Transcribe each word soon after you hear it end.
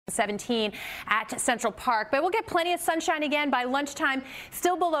17 at Central Park, but we'll get plenty of sunshine again by lunchtime,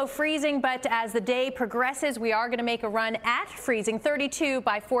 still below freezing, but as the day progresses, we are going to make a run at freezing, 32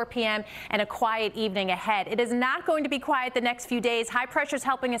 by 4 p.m. and a quiet evening ahead. It is not going to be quiet the next few days. High pressure is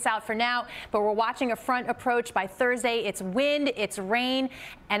helping us out for now, but we're watching a front approach by Thursday. It's wind, it's rain,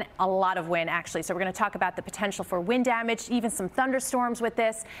 and a lot of wind actually. So we're going to talk about the potential for wind damage, even some thunderstorms with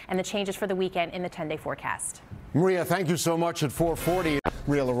this, and the changes for the weekend in the 10-day forecast. Maria, thank you so much at 4:40.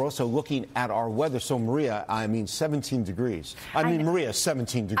 Maria LaRosa looking at our weather. So, Maria, 17 degrees. Maria,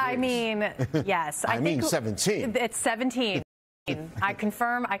 17 degrees. Yes. I mean 17. It's 17. I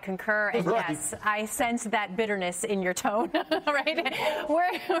confirm, I concur, and right. Yes, I sense that bitterness in your tone, right?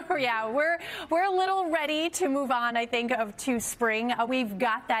 We're a little ready to move on, I think, to spring. We've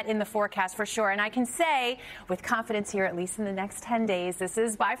got that in the forecast for sure, and I can say with confidence here, at least in the next 10 days, this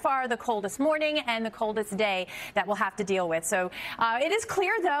is by far the coldest morning and the coldest day that we'll have to deal with. So it is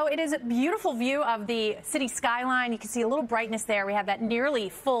clear, though. It is a beautiful view of the city skyline. You can see a little brightness there. We have that nearly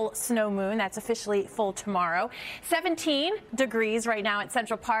full snow moon. That's officially full tomorrow. 17 degrees right now at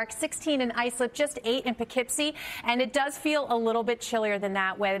Central Park, 16 in Islip, just 8 in Poughkeepsie, and it does feel a little bit chillier than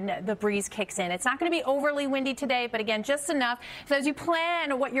that when the breeze kicks in. It's not going to be overly windy today, but again, just enough. So as you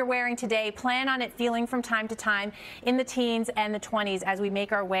plan what you're wearing today, plan on it feeling from time to time in the teens and the 20s as we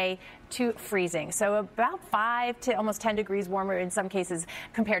make our way to freezing. So about 5 to almost 10 degrees warmer in some cases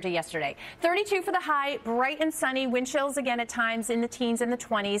compared to yesterday. 32 for the high, bright and sunny, wind chills again at times in the teens and the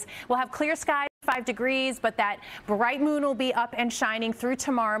 20s. We'll have clear skies. 5 degrees, but that bright moon will be up and shining through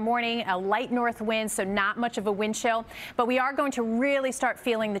tomorrow morning. A light north wind, so not much of a wind chill, but we are going to really start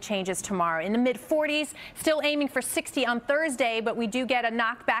feeling the changes tomorrow. In the mid-40s, still aiming for 60 on Thursday, but we do get a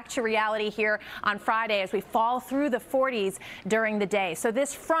knock back to reality here on Friday as we fall through the 40s during the day. So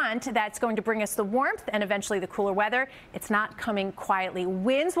this front that's going to bring us the warmth and eventually the cooler weather, it's not coming quietly.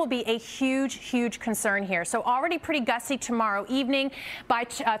 Winds will be a huge concern here. So already pretty gusty tomorrow evening. By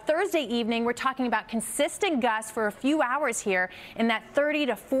Thursday evening, we're talking about consistent gusts for a few hours here in that 30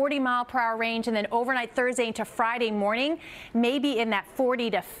 to 40 mile per hour range, and then overnight Thursday into Friday morning, maybe in that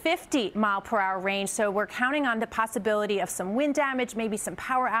 40 to 50 mile per hour range. So we're counting on the possibility of some wind damage, maybe some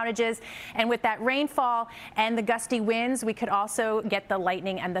power outages, and with that rainfall and the gusty winds, we could also get the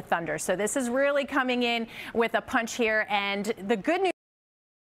lightning and the thunder. So this is really coming in with a punch here, and the good news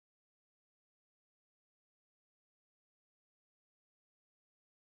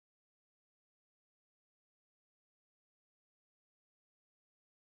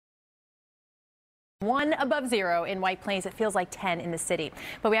one above 0 in White Plains. It feels like 10 in the city.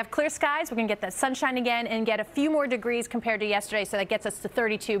 But we have clear skies. We're going to get that sunshine again and get a few more degrees compared to yesterday. So that gets us to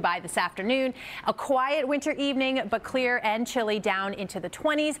 32 by this afternoon. A quiet winter evening, but clear and chilly down into the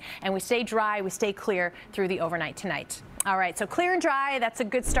 20s. And we stay dry. We stay clear through the overnight tonight. All right, so clear and dry. That's a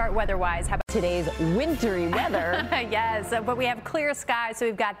good start weather-wise. How about today's wintry weather? Yes, but we have clear skies, so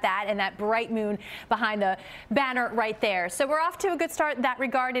we've got that and that bright moon behind the banner right there. So we're off to a good start in that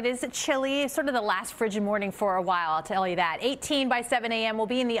regard. It is chilly, sort of the last frigid morning for a while, I'll tell you that. 18 by 7 a.m. We'll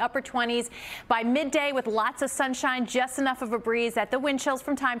be in the upper 20s by midday with lots of sunshine, just enough of a breeze that the wind chills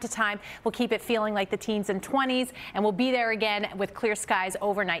from time to time will keep it feeling like the teens and 20s, and we'll be there again with clear skies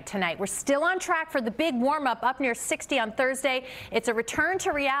overnight tonight. We're still on track for the big warm-up up near 60 on Thursday. It's a return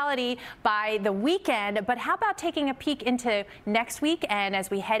to reality by the weekend, but how about taking a peek into next week and as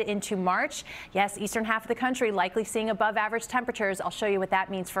we head into March? Yes, eastern half of the country likely seeing above average temperatures. I'll show you what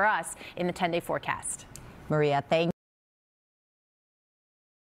that means for us in the 10-day forecast. Maria, thank you.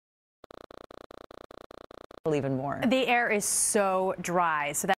 Even more. The air is so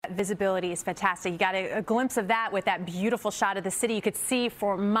dry, so that visibility is fantastic. You got a glimpse of that with that beautiful shot of the city. You could see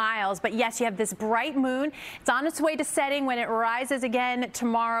for miles, but yes, you have this bright moon. It's on its way to setting. When it rises again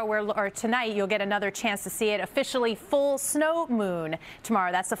tomorrow or tonight, you'll get another chance to see it. Officially full snow moon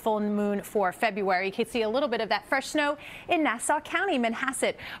tomorrow. That's the full moon for February. You can see a little bit of that fresh snow in Nassau County,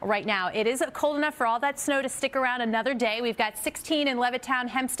 Manhasset right now. It is cold enough for all that snow to stick around another day. We've got 16 in Levittown,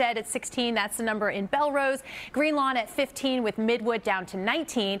 Hempstead at 16. That's the number in Belrose. Green Lawn at 15 with Midwood down to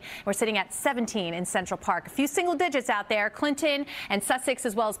 19. We're sitting at 17 in Central Park. A few single digits out there. Clinton and Sussex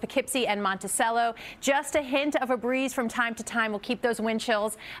as well as Poughkeepsie and Monticello. Just a hint of a breeze from time to time will keep those wind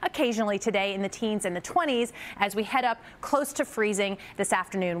chills occasionally today in the teens and the 20s as we head up close to freezing this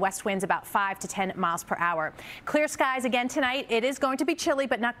afternoon. West winds about 5 to 10 miles per hour. Clear skies again tonight. It is going to be chilly,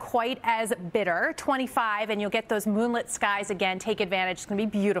 but not quite as bitter. 25, and you'll get those moonlit skies again. Take advantage. It's going to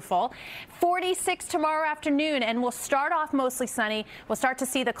be beautiful. 46 tomorrow afternoon, and we'll start off mostly sunny. We'll start to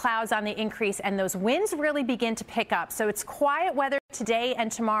see the clouds on the increase, and those winds really begin to pick up. So it's quiet weather Today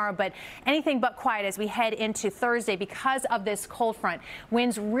and tomorrow, but anything but quiet as we head into Thursday because of this cold front.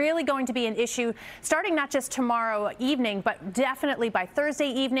 Winds really going to be an issue starting not just tomorrow evening, but definitely by Thursday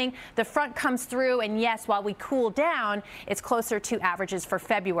evening. The front comes through, and yes, while we cool down, it's closer to averages for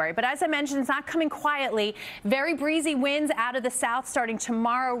February. But as I mentioned, it's not coming quietly. Very breezy winds out of the south starting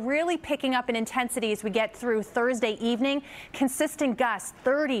tomorrow, really picking up in intensity as we get through Thursday evening. Consistent gusts,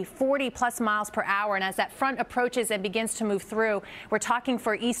 30, 40 plus miles per hour. And as that front approaches and begins to move through, we're talking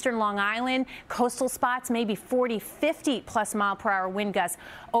for eastern Long Island, coastal spots, maybe 40, 50 plus mile per hour wind gusts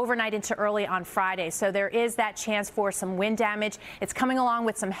overnight into early on Friday. So there is that chance for some wind damage. It's coming along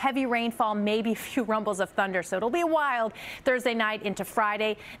with some heavy rainfall, maybe a few rumbles of thunder. So it'll be wild Thursday night into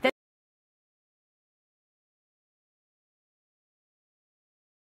Friday. Then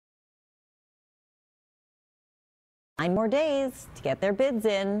 9 more days to get their bids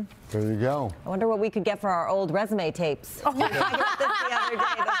in. There you go. I wonder what we could get for our old resume tapes. Oh, I got this the other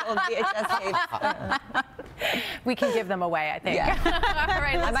day, those old VHS tapes. We can give them away, I think. Yeah. All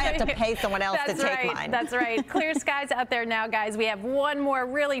right, I might have to pay someone else to take mine. That's right. Clear skies out there now, guys. We have one more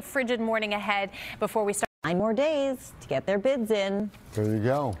really frigid morning ahead before we start. 9 more days to get their bids in. There you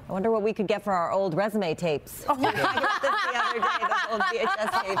go. I wonder what we could get for our old resume tapes. Oh, I got this the other day, those old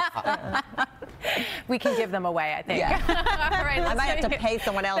VHS tapes. We can give them away, I think. Yeah. All right, I might have to pay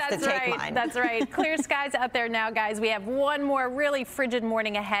someone else to take mine. That's right. Clear skies out there now, guys. We have one more really frigid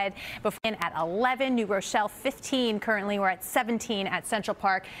morning ahead. Before at 11, New Rochelle 15. Currently, we're at 17 at Central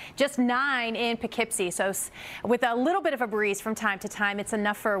Park. Just 9 in Poughkeepsie. So with a little bit of a breeze from time to time, it's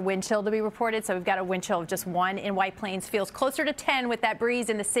enough for a wind chill to be reported. So we've got a wind chill of just 1 in White Plains. Feels closer to 10 with that breeze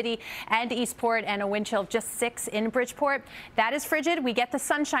in the city and Eastport, and a wind chill of just 6 in Bridgeport. That is frigid. We get the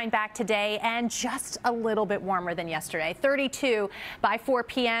sunshine back today and just a little bit warmer than yesterday. 32 by 4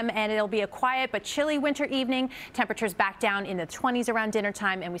 p.m. and it'll be a quiet but chilly winter evening. Temperatures back down in the 20s around dinner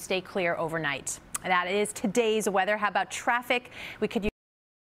time, and we stay clear overnight. That is today's weather. How about traffic? We could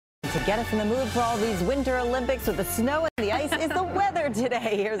To get us in the mood for all these Winter Olympics with the snow and the ice is the weather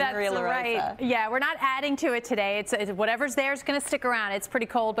today. Here's Maria LaRosa. Right. Yeah, we're not adding to it today. It's whatever's there is going to stick around. It's pretty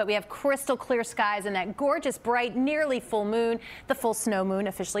cold, but we have crystal clear skies and that gorgeous, bright, nearly full moon. The full snow moon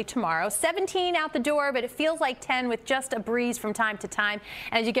officially tomorrow. 17 out the door, but it feels like 10 with just a breeze from time to time.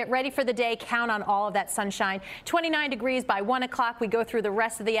 And as you get ready for the day, count on all of that sunshine. 29 degrees by 1 o'clock. We go through the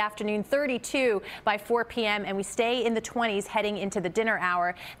rest of the afternoon. 32 by 4 p.m. and we stay in the 20s heading into the dinner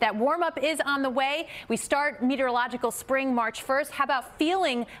hour. That warm-up is on the way. We start meteorological spring March 1st. How about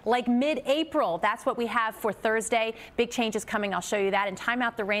feeling like mid-April? That's what we have for Thursday. Big changes coming. I'll show you that, and time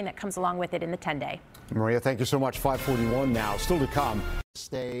out the rain that comes along with it in the 10-day. Maria, thank you so much. 541 now. Still to come.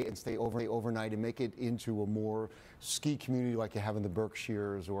 Stay overnight and make it into a more ski community like you have in the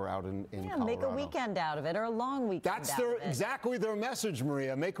Berkshires or out in Colorado. Make a weekend out of it, or a long weekend. That's exactly their message,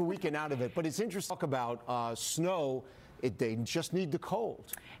 Maria. Make a weekend out of it. But it's interesting to talk about snow. They just need the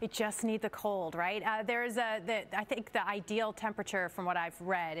cold. It just need the cold, right? I think the ideal temperature, from what I've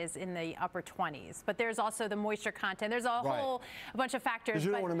read, is in the upper 20s. But there's also the moisture content. There's a whole bunch of factors. Because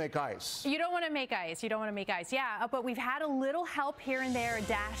you don't want to make ice. You don't want to make ice. You don't want to make ice. Yeah, but we've had a little help here and there, a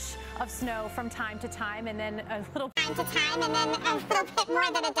dash of snow from time to time, and then a little time to time, and then a little bit more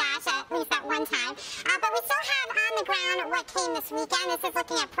than a dash, at least at one time. But we still have on the ground what came this weekend. This is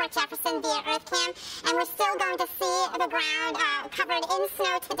looking at Port Jefferson via EarthCam, and we're still going to see the ground covered in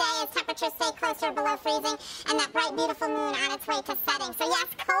snow today as temperatures stay closer below freezing, and that bright, beautiful moon on its way to setting. So yes,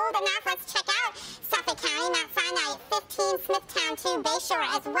 cold enough. Let's check out Suffolk County, Mount Sinai at 15, Smithtown 2, Bayshore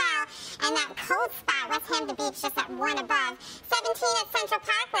as well, and that cold spot, West Hampton Beach, just at 1 above. 17 at Central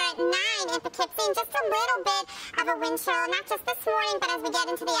Park. We're at 9 in Poughkeepsie, and just a little bit of a wind chill, not just this morning, but as we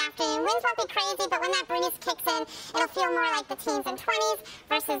get into the afternoon. Winds won't be crazy, but when that breeze kicks in, it'll feel more like the teens and 20s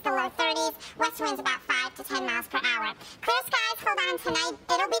versus the low 30s. West winds about 5 to 10 miles per hour. Clear skies, hold on tonight.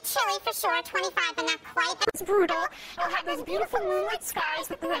 It'll be chilly for sure, 25, but not quite as brutal. You'll have those beautiful moonlit skies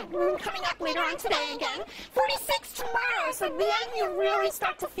with the moon coming up later on today again. 46 tomorrow, so then you really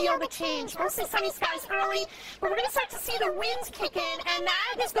start to feel the change. Mostly sunny skies early, but we're going to start to see the winds kick in, and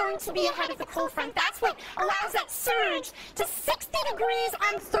that is going to be ahead of the cold front. That's what allows that surge to 60 degrees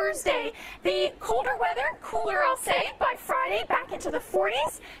on Thursday. The colder weather, cooler I'll say, by Friday back into the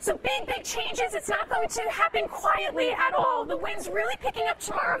 40s. So big changes. It's not going to happen quietly at all. The wind's really picking up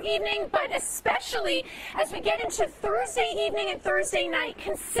tomorrow evening, but especially as we get into Thursday evening and Thursday night,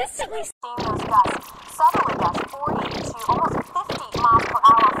 consistently seeing those gusts, southerly gusts 40 to almost 50 miles per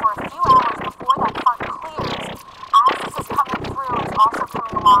hour for a few hours before that front clears. As this is coming through, it's also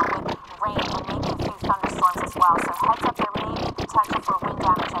coming along with rain and maybe a few thunderstorms as well. So heads up, there may be potential for wind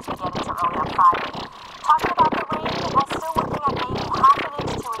damage as we get into early on Friday. Talking about the rain, still looking at maybe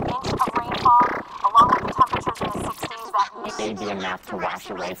wash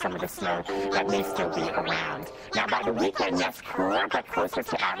away some of the snow that may still be around. Now by the weekend, yes, cooler, but closer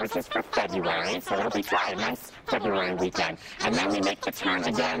to averages for February, so it'll be dry, a nice February weekend. And then we make the turn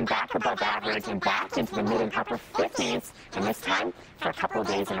again back above average and back into the mid and upper 50s, and this time for a couple of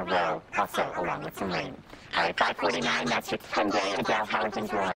days in a row, also along with some rain. All right, 5:49, that's your 10-day Adele. How are things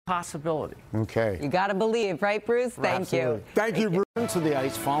going? Possibility. Okay. You got to believe, right, Bruce? Thank you. Thank you, Bruce. To the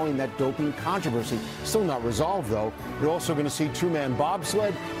ice following that doping controversy. Still not resolved, though. You're also going to see two-man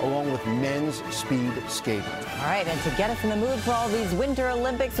bobsled along with men's speed skating. All right, and to get us in the mood for all these Winter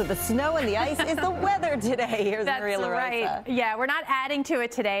Olympics with the snow and the ice is the weather today. Here's Maria LaRosa. Right. Yeah, we're not adding to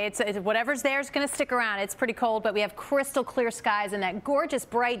it today. It's whatever's there is going to stick around. It's pretty cold, but we have crystal clear skies and that gorgeous,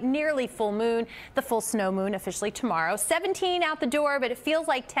 bright, nearly full moon. The full snow moon officially tomorrow. 17 out the door, but it feels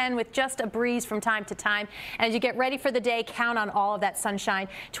like 10 with just a breeze from time to time. And as you get ready for the day, count on all of that sunshine.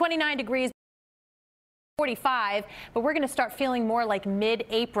 29 degrees. 45, but we're going to start feeling more like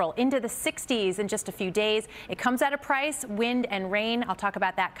mid-April into the 60s in just a few days. It comes at a price, wind and rain. I'll talk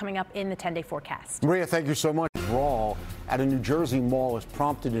about that coming up in the 10-day forecast. Maria, thank you so much. Brawl at a New Jersey mall has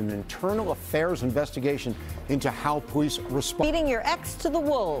prompted an internal affairs investigation into how police respond. Feeding your ex to the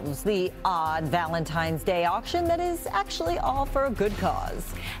wolves, the odd Valentine's Day auction that is actually all for a good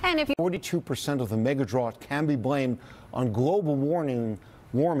cause. And if 42% of the mega drought can be blamed on global warming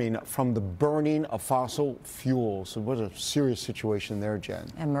from the burning of fossil fuels. So what a serious situation there, Jen.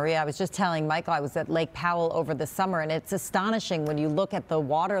 And Maria, I was just telling Michael I was at Lake Powell over the summer, and it's astonishing when you look at the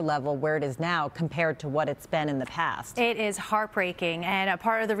water level where it is now compared to what it's been in the past. It is heartbreaking, and a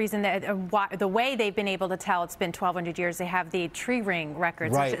part of the reason that the way they've been able to tell it's been 1,200 years, they have the tree ring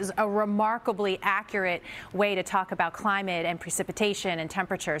records, right, which is a remarkably accurate way to talk about climate and precipitation and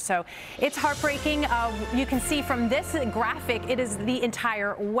temperature. So it's heartbreaking. You can see from this graphic, it is the entire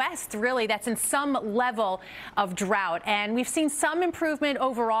West, really, that's in some level of drought. And we've seen some improvement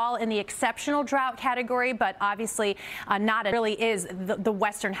overall in the exceptional drought category, but obviously not. It really is the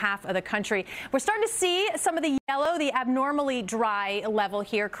western half of the country. We're starting to see some of the yellow, the abnormally dry level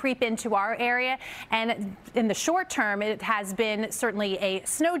here creep into our area. And in the short term, it has been certainly a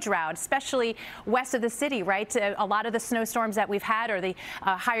snow drought, especially west of the city, right? A lot of the snowstorms that we've had, or the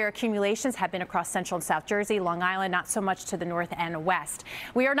higher accumulations, have been across central and South Jersey, Long Island, not so much to the north and west.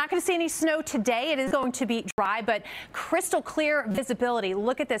 We are not going to see any snow today. It is going to be dry, but crystal clear visibility.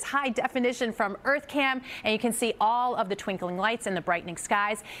 Look at this high definition from EarthCam, and you can see all of the twinkling lights and the brightening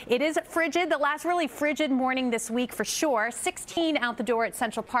skies. It is frigid, the last really frigid morning this week for sure. 16 out the door at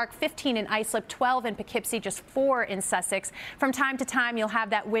Central Park, 15 in Islip, 12 in Poughkeepsie, just 4 in Sussex. From time to time, you'll have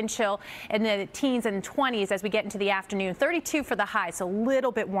that wind chill in the teens and 20s as we get into the afternoon. 32 for the high, so a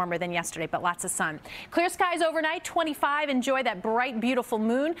little bit warmer than yesterday, but lots of sun. Clear skies overnight, 25. Enjoy that bright, beautiful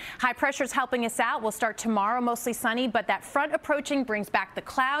moon. High pressure is helping us out. We'll start tomorrow mostly sunny, but that front approaching brings back the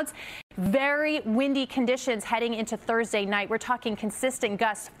clouds. Very windy conditions heading into Thursday night. We're talking consistent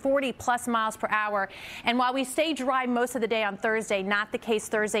gusts, 40+ miles per hour. And while we stay dry most of the day on Thursday, not the case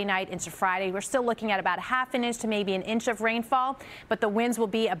Thursday night into Friday. We're still looking at about a ½ inch to maybe an inch of rainfall, but the winds will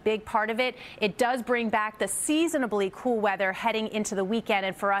be a big part of it. It does bring back the seasonably cool weather heading into the weekend,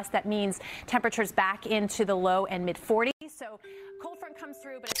 and for us that means temperatures back into the low and mid 40s. So cold front comes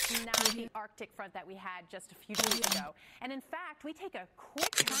through, but it's not the Arctic front that we had just a few days ago. And in fact, we take a quick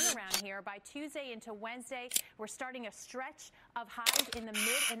turnaround here. By Tuesday into Wednesday, we're starting a stretch of highs in the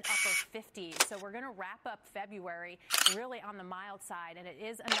mid and upper 50s. So we're going to wrap up February really on the mild side, and it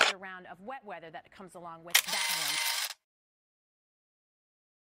is another round of wet weather that comes along with that one.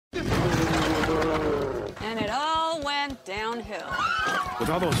 And it all went downhill. With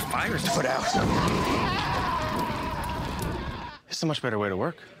all those fires to put out. It's a much better way to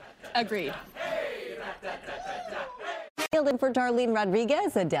work. Agreed. Field in for Darlene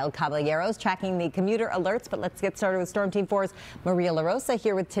Rodriguez. Adele Caballero's tracking the commuter alerts, but let's get started with Storm Team 4's Maria LaRosa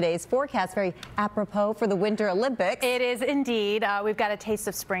here with today's forecast. Very apropos for the Winter Olympics. It is indeed. We've got a taste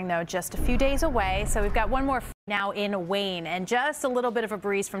of spring, though, just a few days away. So we've got one more now in Wayne, and just a little bit of a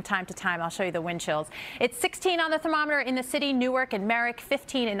breeze from time to time. I'll show you the wind chills. It's 16 on the thermometer in the city, Newark and Merrick,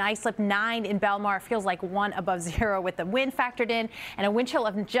 15 in Islip, 9 in Belmar. Feels like 1 above 0 with the wind factored in, and a wind chill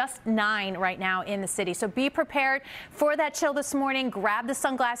of just 9 right now in the city. So be prepared for that chill this morning. Grab the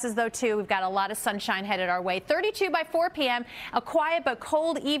sunglasses, though, too. We've got a lot of sunshine headed our way. 32 by 4 p.m. A quiet but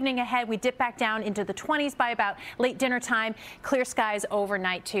cold evening ahead. We dip back down into the 20s by about late dinner time. Clear skies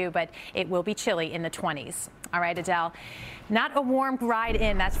overnight, too, but it will be chilly in the 20s. All right, Adele. Not a warm ride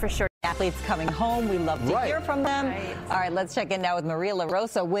in, that's for sure. Athletes coming home. We love to hear from them. Right. All right, let's check in now with Maria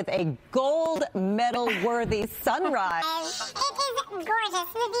LaRosa with a gold medal-worthy sunrise. It is gorgeous.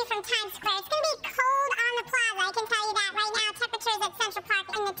 The view from Times Square. It's going to be cold on the plaza. I can tell you that right now. Temperatures at Central Park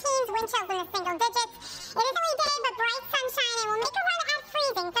in the teens, wind chills in the single digits. It is a weekday, but bright sunshine, and we'll make a run at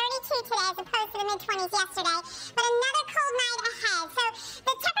freezing. 32 today as opposed to the mid-20s yesterday. But another cold night ahead. So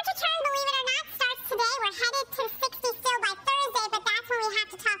the temperature turn, believe it or not, starts today. We're headed to 60 still by Thursday, but that's when we have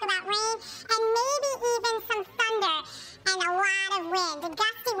to talk about rain and maybe even some thunder and a lot of wind,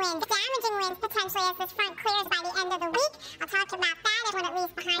 gusty winds, damaging winds potentially as this front clears by the end of the week. I'll talk about that and what it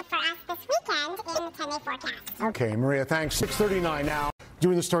leaves behind for us this weekend in the 10-day forecast. Okay, Maria, thanks. 6:39 now.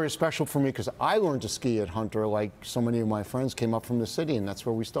 Doing the story is special for me because I learned to ski at Hunter like so many of my friends came up from the city, and that's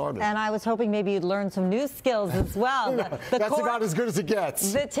where we started. And I was hoping maybe you'd learn some new skills as well. That's about as good as it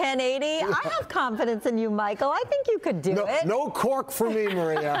gets. The 1080. I have confidence in you, Michael. I think you could do it. No cork for me,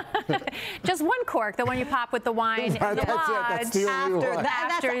 Maria. Just one cork, the one you pop with the wine in the That's it. That's the only one.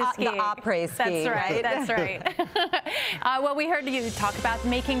 after That's skiing. the après ski. That's right. That's right. Well, we heard you talk about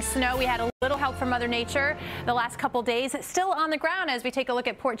making snow. We had a little help from Mother Nature the last couple days. It's still on the ground as we take a look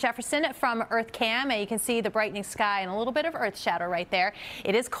at Port Jefferson from Earth Cam, and you can see the brightening sky and a little bit of earth shadow right there.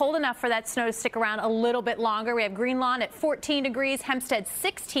 It is cold enough for that snow to stick around a little bit longer. We have Greenlawn at 14 degrees, Hempstead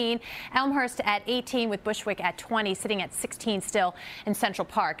 16, Elmhurst at 18 with Bushwick at 20, sitting at 16 still in Central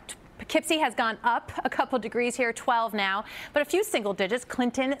Park. Poughkeepsie has gone up a couple degrees here, 12 now, but a few single digits.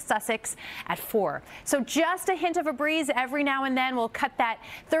 Clinton, Sussex at 4. So just a hint of a breeze every now and then. We'll cut that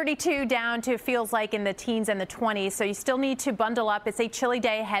 32 down to feels like in the teens and the 20s. So you still need to bundle up. It's a chilly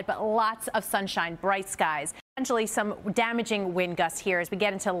day ahead, but lots of sunshine, bright skies. Potentially some damaging wind gusts here as we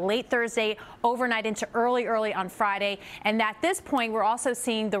get into late Thursday, overnight into early on Friday. And at this point, we're also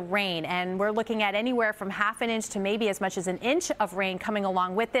seeing the rain, and we're looking at anywhere from half an inch to maybe as much as an inch of rain coming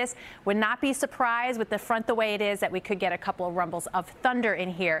along with this. Would not be surprised with the front the way it is that we could get a couple of rumbles of thunder in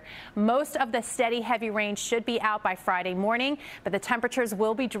here. Most of the steady heavy rain should be out by Friday morning, but the temperatures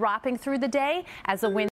will be dropping through the day as the wind